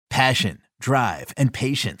Passion, drive, and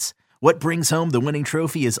patience. What brings home the winning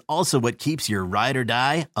trophy is also what keeps your ride or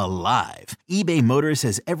die alive. eBay Motors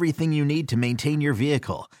has everything you need to maintain your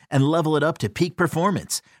vehicle and level it up to peak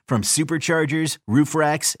performance, from superchargers, roof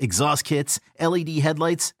racks, exhaust kits, LED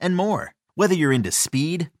headlights, and more. Whether you're into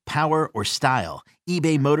speed, power, or style,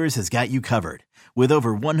 eBay Motors has got you covered. With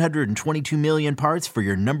over 122 million parts for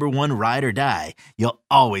your number one ride or die, you'll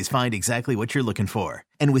always find exactly what you're looking for.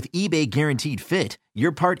 And with eBay Guaranteed Fit,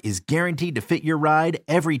 your part is guaranteed to fit your ride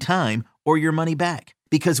every time or your money back.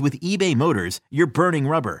 Because with eBay Motors, you're burning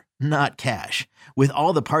rubber, not cash. With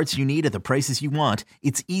all the parts you need at the prices you want,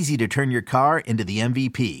 it's easy to turn your car into the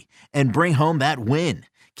MVP and bring home that win.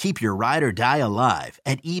 Keep your ride or die alive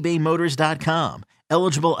at ebaymotors.com.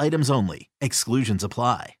 Eligible items only. Exclusions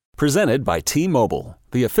apply. Presented by T-Mobile,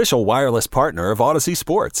 the official wireless partner of Odyssey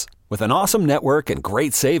Sports. With an awesome network and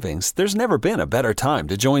great savings, there's never been a better time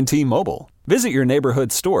to join T-Mobile. Visit your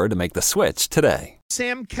neighborhood store to make the switch today.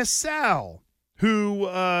 Sam Cassell, who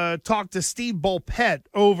talked to Steve Bulpett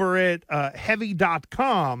over at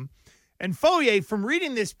Heavy.com. And Fauria, from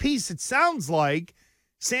reading this piece, it sounds like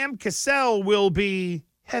Sam Cassell will be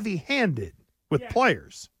heavy-handed with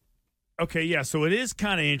players. Okay, yeah, so it is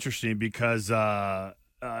kind of interesting because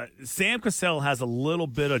Sam Cassell has a little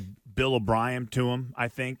bit of Bill O'Brien to him, I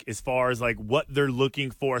think, as far as like what they're looking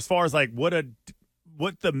for, as far as like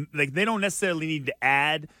they don't necessarily need to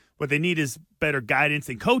add. What they need is better guidance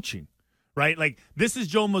and coaching, right? Like this is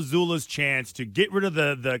Joe Mazzulla's chance to get rid of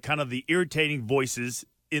the kind of the irritating voices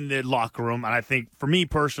in the locker room. And I think for me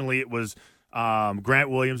personally, it was Grant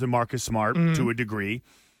Williams and Marcus Smart to a degree.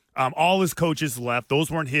 All his coaches left. Those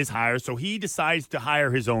weren't his hires. So he decides to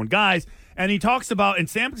hire his own guys. And he talks about, and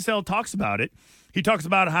Sam Cassell talks about it. He talks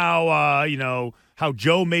about how, how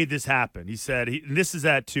Joe made this happen. He said, and this is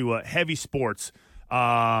to Heavy Sports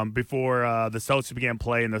before the Celtics began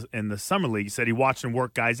play in the summer league. He said he watched him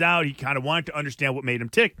work guys out. He kind of wanted to understand what made him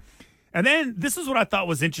tick. And then this is what I thought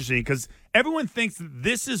was interesting because everyone thinks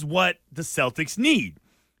this is what the Celtics need.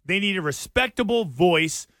 They need a respectable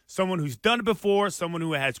voice, someone who's done it before, someone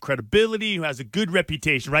who has credibility, who has a good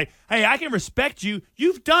reputation, right? Hey, I can respect you.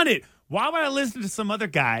 You've done it. Why would I listen to some other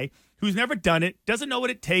guy who's never done it, doesn't know what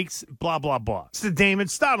it takes, blah, blah, blah? It's the Damon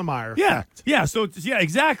Stoudemire effect. Yeah,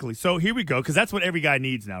 exactly. So here we go, because that's what every guy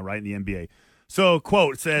needs now, right, in the NBA. So,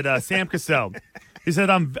 quote, said Sam Cassell. He said,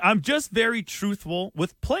 I'm just very truthful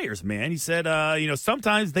with players, man. He said,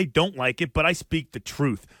 sometimes they don't like it, but I speak the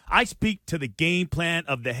truth. I speak to the game plan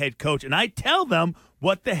of the head coach, and I tell them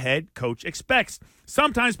what the head coach expects.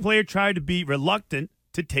 Sometimes players try to be reluctant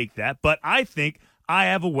to take that, but I think I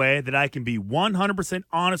have a way that I can be 100%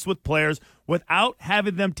 honest with players without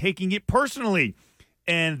having them taking it personally.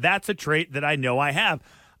 And that's a trait that I know I have.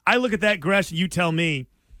 I look at that, Gresh, and you tell me,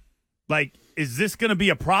 like, is this going to be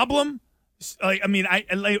a problem?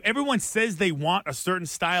 Everyone says they want a certain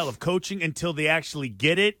style of coaching until they actually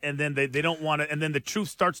get it, and then they don't want it, and then the truth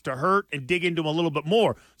starts to hurt and dig into them a little bit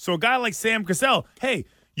more. So a guy like Sam Cassell, hey,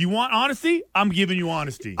 you want honesty? I'm giving you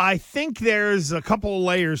honesty. I think there's a couple of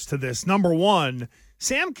layers to this. Number one,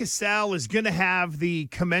 Sam Cassell is going to have the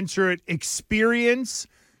commensurate experience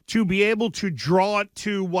to be able to draw it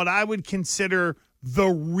to what I would consider the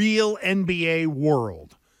real NBA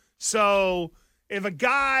world. So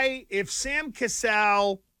if Sam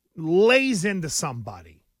Cassell lays into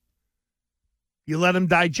somebody, you let him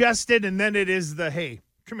digest it, and then it is hey,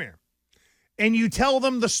 come here. And you tell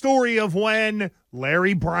them the story of when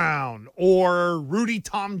Larry Brown or Rudy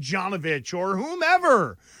Tomjanovich or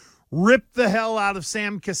whomever ripped the hell out of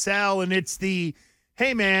Sam Cassell, and it's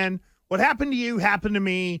hey, man, what happened to you happened to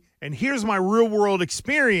me, and here's my real-world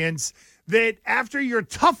experience, that after you're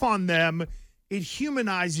tough on them, it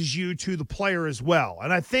humanizes you to the player as well.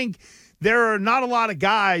 And I think there are not a lot of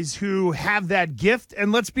guys who have that gift,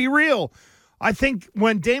 and let's be real, I think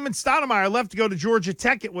when Damon Stoudemire left to go to Georgia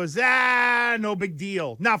Tech, it was, no big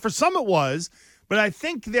deal. Now, for some it was, but I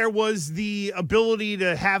think there was the ability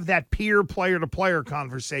to have that peer player-to-player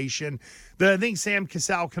conversation that I think Sam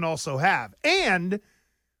Cassell can also have. And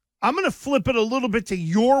I'm going to flip it a little bit to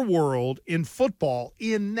your world in football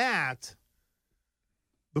in that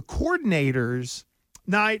the coordinators,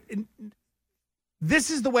 now,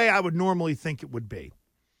 this is the way I would normally think it would be.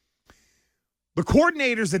 The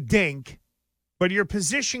coordinator's a dink, but your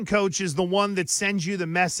position coach is the one that sends you the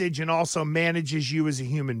message and also manages you as a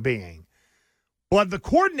human being. But the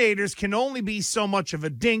coordinators can only be so much of a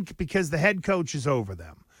dink because the head coach is over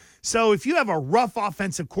them. So if you have a rough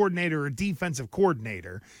offensive coordinator or defensive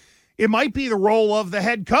coordinator, it might be the role of the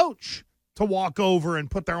head coach to walk over and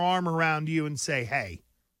put their arm around you and say, hey,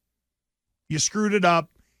 you screwed it up,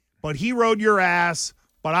 but he rode your ass.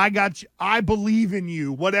 but I got you. I believe in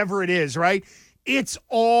you, whatever it is, right? It's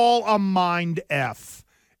all a mind F.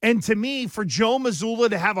 And to me, for Joe Mazzulla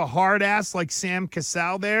to have a hard ass like Sam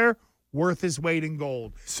Cassell there, worth his weight in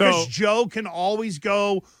gold. Because Joe can always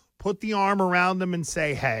go put the arm around him and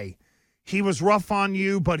say, hey, he was rough on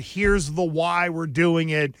you, but here's the why we're doing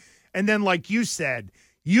it. And then, like you said,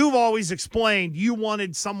 you've always explained you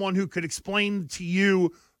wanted someone who could explain to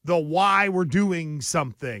you the why we're doing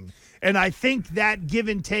something. And I think that give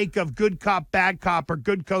and take of good cop, or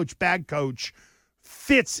good coach, bad coach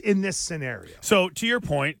fits in this scenario. So to your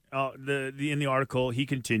point, in the article, he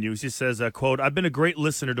continues. He says, quote, I've been a great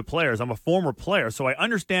listener to players. I'm a former player, so I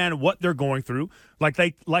understand what they're going through. Like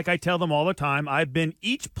I tell them all the time, I've been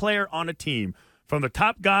each player on a team. From the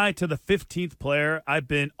top guy to the 15th player, I've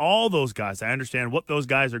been all those guys. I understand what those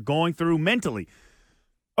guys are going through mentally.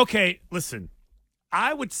 Okay, listen,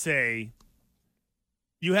 I would say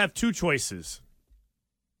you have two choices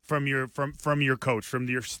from your coach, from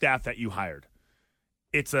your staff that you hired.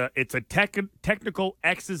 It's a technical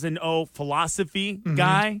X's and O philosophy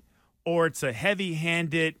guy, or it's a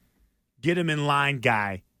heavy-handed get him in line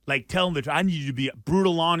guy. Like, tell him that I need you to be a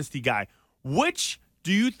brutal honesty guy. Which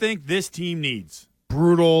do you think this team needs?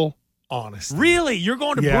 Brutal honesty. Really? You're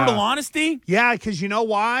going to brutal honesty? Yeah, because you know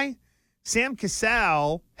why? Sam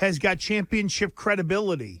Cassell has got championship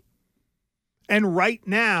credibility. And right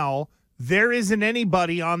now, there isn't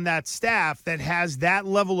anybody on that staff that has that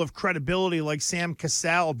level of credibility like Sam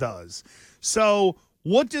Cassell does. So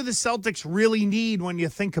what do the Celtics really need when you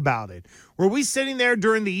think about it? Were we sitting there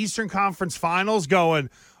during the Eastern Conference Finals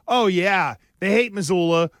going, oh, yeah, they hate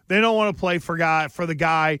Mazzulla. They don't want to play for the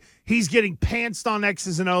guy. He's getting pantsed on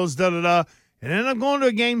X's and O's, da-da-da. And then I'm going to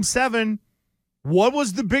a Game 7. What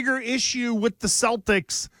was the bigger issue with the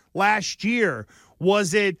Celtics last year?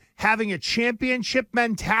 Was it having a championship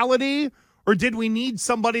mentality, or did we need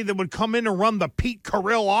somebody that would come in and run the Pete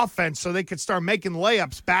Carrill offense so they could start making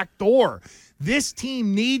layups backdoor? This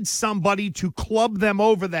team needs somebody to club them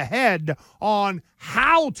over the head on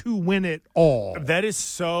how to win it all. That is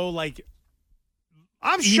so, like,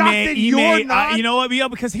 I'm shocked that you're not. You know what? Yeah,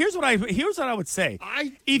 because here's what I would say.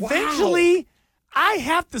 Eventually, I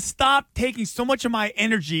have to stop taking so much of my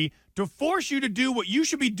energy to force you to do what you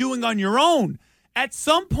should be doing on your own. At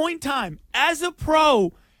some point in time, as a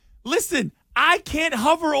pro, listen, I can't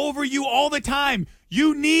hover over you all the time.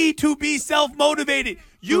 You need to be self-motivated.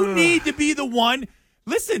 You need to be the one.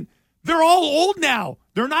 Listen, they're all old now.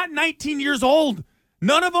 They're not 19 years old.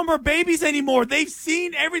 None of them are babies anymore. They've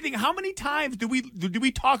seen everything. How many times do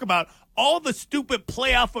we talk about all the stupid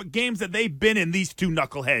playoff games that they've been in, these two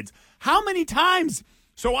knuckleheads? How many times?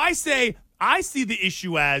 So I say, I see the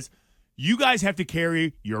issue as you guys have to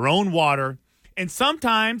carry your own water. And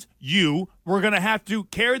sometimes we're going to have to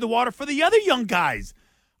carry the water for the other young guys.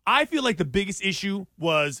 I feel like the biggest issue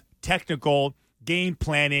was technical, game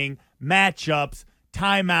planning, matchups,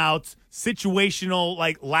 timeouts, situational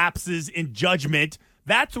like lapses in judgment.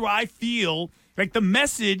 That's where I feel like the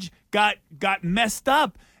message got messed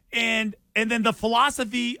up. And then the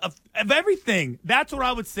philosophy of everything. That's what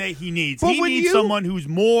I would say he needs. He needs someone who's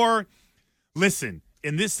more, listen,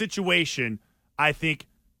 in this situation, I think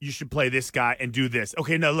you should play this guy and do this.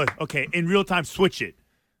 Okay, no, look, okay, in real time, switch it.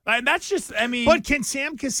 And that's just, I mean. But can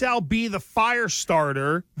Sam Cassell be the fire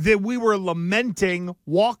starter that we were lamenting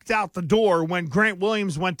walked out the door when Grant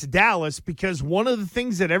Williams went to Dallas? Because one of the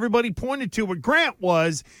things that everybody pointed to with Grant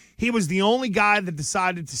was he was the only guy that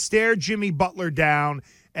decided to stare Jimmy Butler down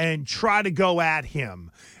and try to go at him.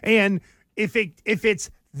 And if it's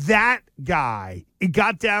that guy, it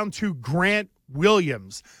got down to Grant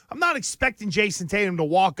Williams. I'm not expecting Jason Tatum to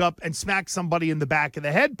walk up and smack somebody in the back of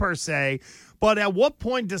the head per se, but at what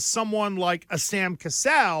point does someone like a Sam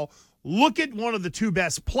Cassell look at one of the two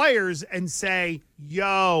best players and say,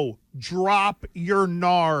 yo, drop your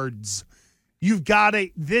nards. You've got to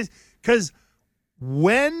this, because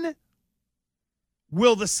when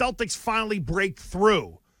will the Celtics finally break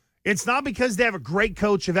through? It's not because they have a great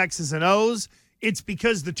coach of X's and O's. It's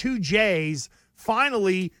because the two J's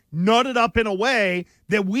finally nutted up in a way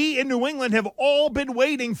that we in New England have all been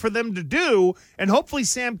waiting for them to do. And hopefully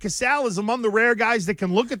Sam Cassell is among the rare guys that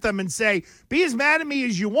can look at them and say, be as mad at me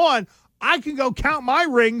as you want. I can go count my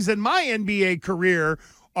rings in my NBA career.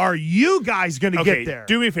 Are you guys going to get there?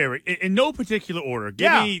 Do me a favor. In no particular order.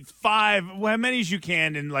 Give me 5, as many as you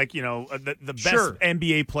can. And, like, you know, the best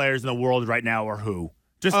NBA players in the world right now are who?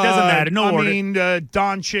 Just doesn't matter. No order. I mean,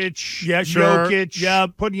 Doncic,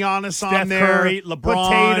 Jokic, put Giannis Steph on there. Curry, LeBron. Put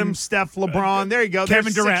Tatum, Steph, LeBron. There you go.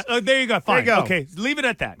 Kevin Durant. There you go. Fine. There you go. Okay, leave it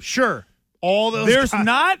at that. Sure. All those there's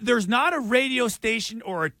guys. not a radio station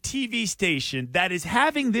or a TV station that is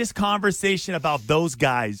having this conversation about those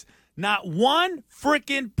guys. Not one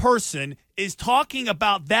freaking person is talking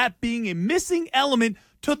about that being a missing element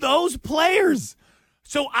to those players.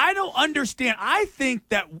 So I don't understand. I think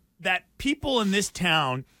that people in this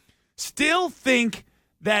town still think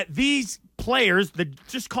that these players,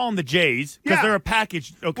 just call them the Jays, because they're a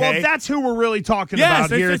package, okay? Well, that's who we're really talking about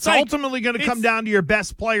here. It's like, ultimately going to come down to your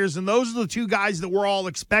best players, and those are the two guys that we're all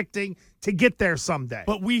expecting to get there someday.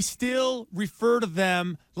 But we still refer to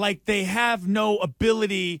them like they have no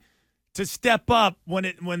ability to step up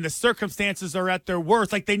when the circumstances are at their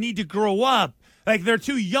worst. Like they need to grow up. Like they're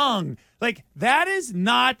too young. Like that is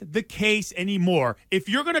not the case anymore. If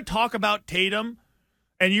you're going to talk about Tatum,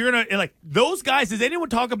 and you're going to, like, those guys, does anyone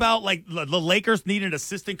talk about, like, the Lakers need an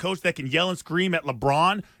assistant coach that can yell and scream at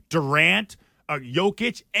LeBron, Durant,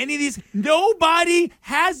 Jokic, any of these? Nobody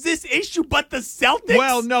has this issue but the Celtics.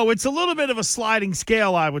 Well, no, it's a little bit of a sliding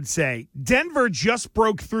scale, I would say. Denver just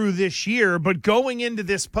broke through this year, but going into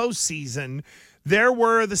this postseason, there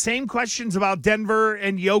were the same questions about Denver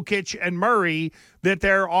and Jokic and Murray that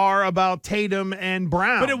there are about Tatum and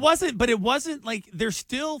Brown. But it wasn't like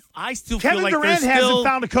I still Kevin feel like Durant hasn't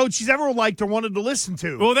found a coach he's ever liked or wanted to listen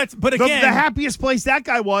to. Well, but again, the happiest place that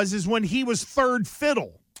guy was is when he was third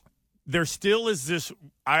fiddle. There still is this,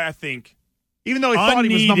 I think, even though he thought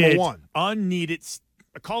he was number one. Unneeded,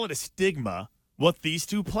 I call it a stigma with these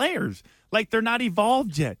two players. Like they're not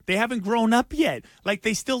evolved yet. They haven't grown up yet. Like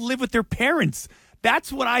they still live with their parents. That's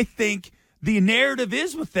what I think the narrative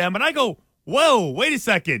is with them. And I go, whoa, wait a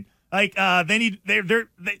second. Like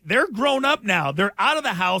they're grown up now. They're out of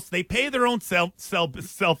the house. They pay their own cell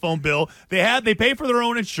phone bill. They pay for their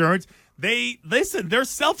own insurance. They're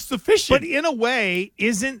self-sufficient. But in a way,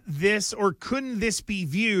 isn't this or couldn't this be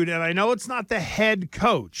viewed, and I know it's not the head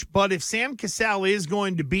coach, but if Sam Cassell is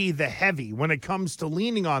going to be the heavy when it comes to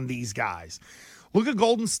leaning on these guys, look at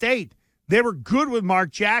Golden State. They were good with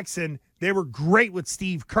Mark Jackson. They were great with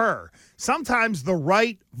Steve Kerr. Sometimes the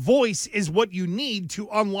right voice is what you need to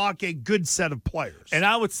unlock a good set of players. And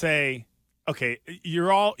I would say, okay,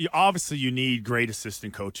 obviously you need great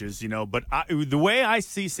assistant coaches, but the way I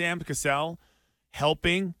see Sam Cassell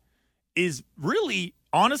helping is really,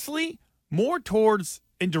 honestly, more towards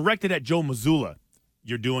and directed at Joe Mazzulla.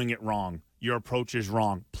 You're doing it wrong. Your approach is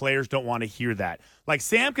wrong. Players don't want to hear that. Like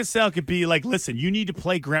Sam Cassell could be like, listen, you need to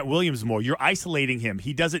play Grant Williams more. You're isolating him.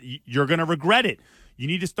 He doesn't. You're going to regret it. You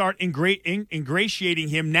need to start ingratiating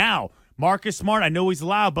him now. Marcus Smart, I know he's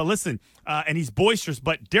loud, but listen, and he's boisterous,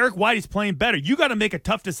 but Derek White is playing better. You got to make a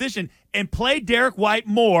tough decision and play Derek White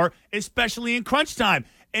more, especially in crunch time.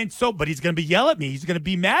 And so, but he's going to be yelling at me. He's going to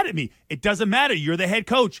be mad at me. It doesn't matter. You're the head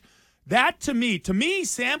coach. That, to me,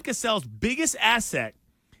 Sam Cassell's biggest asset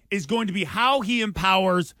is going to be how he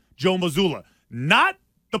empowers Joe Mazzulla, not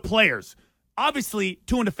the players. Obviously,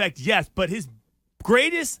 to an effect, yes, but his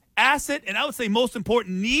greatest asset, and I would say most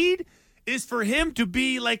important need, is for him to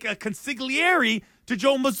be like a consigliere to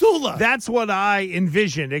Joe Mazzulla. That's what I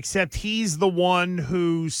envision, except he's the one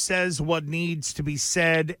who says what needs to be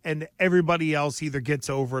said, and everybody else either gets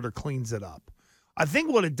over it or cleans it up. I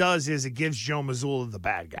think what it does is it gives Joe Mazzulla the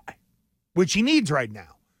bad guy, which he needs right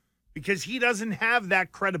now, because he doesn't have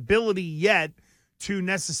that credibility yet to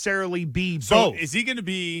necessarily be both. So is he going to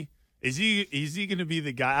be? Is he going to be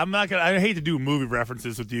the guy? I hate to do movie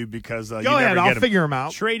references with you because go ahead. I'll figure him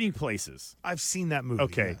out. Trading Places. I've seen that movie.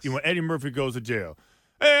 Okay, yes. When Eddie Murphy goes to jail.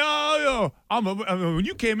 Hey, when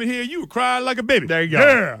you came in here, you were crying like a baby. There you go.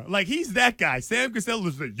 Yeah, like he's that guy. Sam Cassell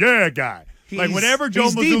is the guy. Like whenever Joe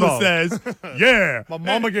Mazzulla says, "Yeah, my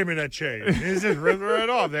mama gave me that chain," it's just ripped right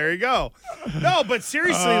off. There you go. No, but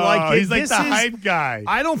seriously, he's like the hype guy.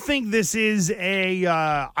 I don't think this is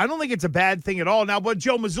I don't think it's a bad thing at all. Now, what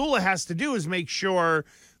Joe Mazzulla has to do is make sure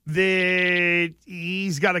that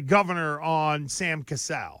he's got a governor on Sam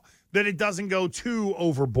Cassell, that it doesn't go too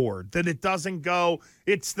overboard, that it doesn't go.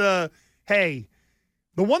 It's hey.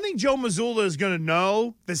 The one thing Joe Mazzulla is going to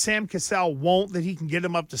know that Sam Cassell won't, that he can get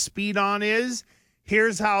him up to speed on, is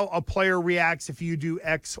here's how a player reacts if you do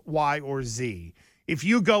X, Y, or Z. If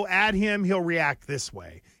you go at him, he'll react this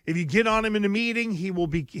way. If you get on him in a meeting,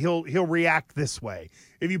 he'll react this way.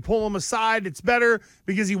 If you pull him aside, it's better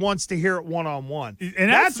because he wants to hear it one-on-one.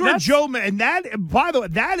 And that's where Joe, and that, by the way,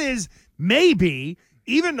 that is maybe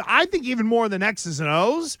I think even more than X's and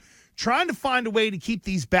O's, trying to find a way to keep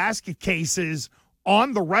these basket cases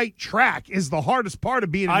on the right track is the hardest part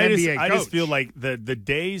of being an NBA coach. I just feel like the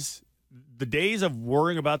days of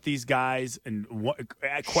worrying about these guys and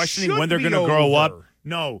questioning when they're going to grow up.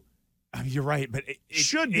 No, I mean, you're right, but it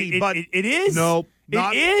should be. But it is. No,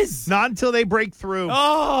 Not, it is. Not until they break through.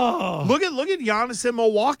 Oh. Look at Giannis in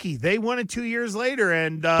Milwaukee. They won it 2 years later,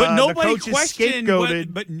 and but nobody the coach is questioned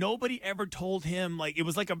scapegoated. but nobody ever told him, like, it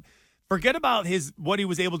was like forget about what he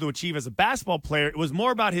was able to achieve as a basketball player. It was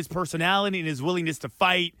more about his personality and his willingness to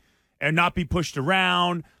fight and not be pushed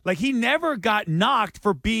around. Like, he never got knocked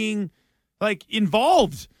for being, like,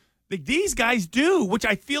 involved. Like, these guys do, which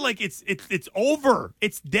I feel like it's over.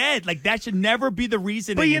 It's dead. Like, that should never be the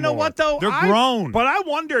reason But anymore. you know what, though? They're grown. But I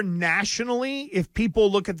wonder nationally if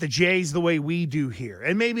people look at the Jays the way we do here.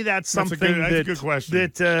 And maybe that's something that's a good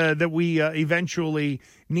question. that we eventually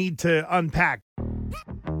need to unpack.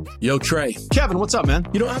 Yo, Trey. Kevin, what's up, man?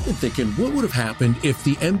 You know, I've been thinking, what would have happened if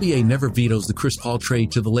the NBA never vetoes the Chris Paul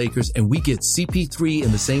trade to the Lakers and we get CP3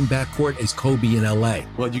 in the same backcourt as Kobe in LA?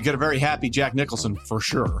 Well, you get a very happy Jack Nicholson, for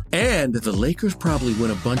sure. And the Lakers probably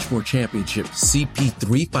win a bunch more championships.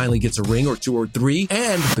 CP3 finally gets a ring or 2 or 3,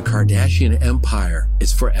 and the Kardashian empire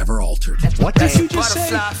is forever altered. What did you just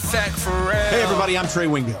say? Hey, everybody, I'm Trey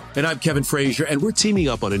Wingo. And I'm Kevin Frazier, and we're teaming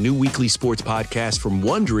up on a new weekly sports podcast from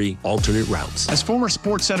Wondery, Alternate Routes. As former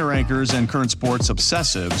Sports Center anchors and current sports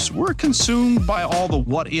obsessives, we're consumed by all the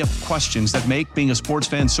what-if questions that make being a sports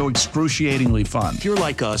fan so excruciatingly fun. If you're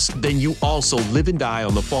like us, then you also live and die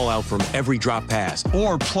on the fallout from every drop pass.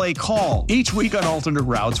 Or play call. Each week on Alternate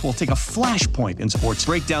Routes, we'll take a flashpoint in sports,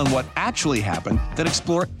 break down what actually happened, then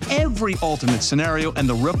explore every alternate scenario and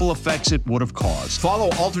the ripple effects it would have caused. Follow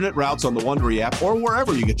Alternate Routes on the Wondery app or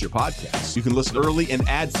wherever you get your podcasts. You can listen early and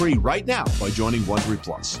ad-free right now by joining Wondery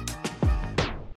Plus.